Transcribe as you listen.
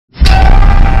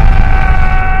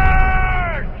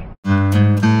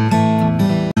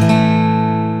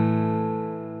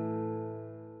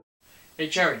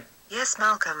Cherry. Yes,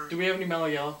 Malcolm. Do we have any mellow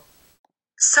yellow?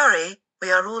 Sorry,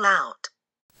 we are all out.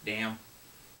 Damn.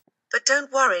 But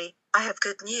don't worry, I have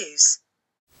good news.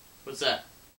 What's that?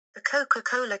 The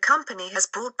Coca-Cola Company has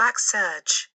brought back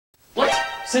Surge. What?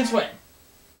 Since when?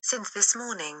 Since this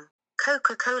morning,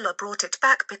 Coca-Cola brought it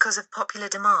back because of popular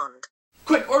demand.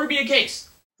 Quick, order me a case.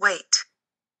 Wait.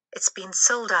 It's been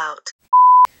sold out.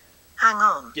 Hang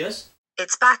on. Yes?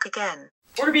 It's back again.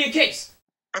 Order me a case.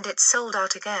 And it's sold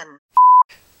out again.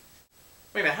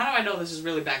 Wait a minute, how do I know this is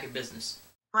really back in business?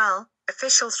 Well,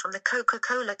 officials from the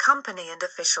Coca-Cola Company and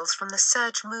officials from the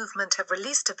Surge movement have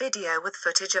released a video with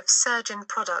footage of Surge in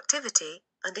productivity,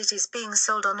 and it is being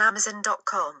sold on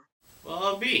Amazon.com. Well,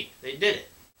 I'll be. They did it.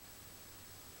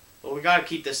 But we gotta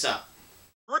keep this up.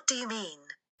 What do you mean?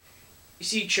 You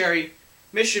see, Cherry,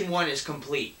 Mission 1 is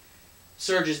complete.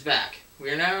 Surge is back. We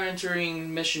are now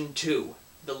entering Mission 2,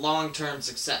 the long-term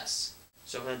success.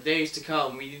 So for the days to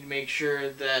come, we need to make sure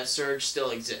that Surge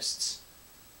still exists.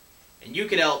 And you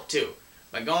can help too,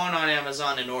 by going on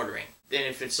Amazon and ordering. Then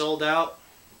if it's sold out,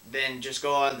 then just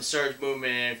go on the Surge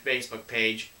Movement Facebook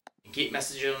page and keep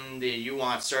messaging them that you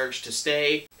want Surge to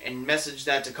stay, and message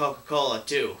that to Coca-Cola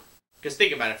too. Because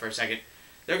think about it for a second.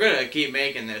 They're gonna keep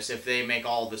making this if they make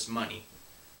all this money.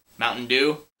 Mountain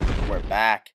Dew? We're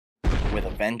back with a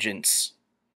vengeance.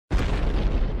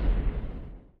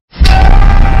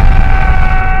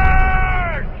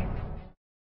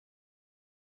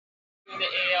 The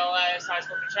ALS Ice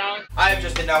Bucket Challenge. I've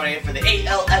just been nominated for the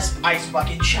ALS Ice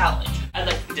Bucket Challenge. I'd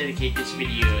like to dedicate this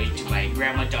video to my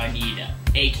grandma Donita,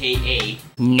 aka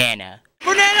Nana.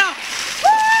 For Nana!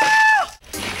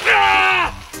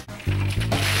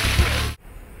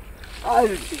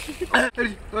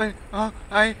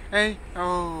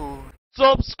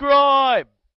 Subscribe!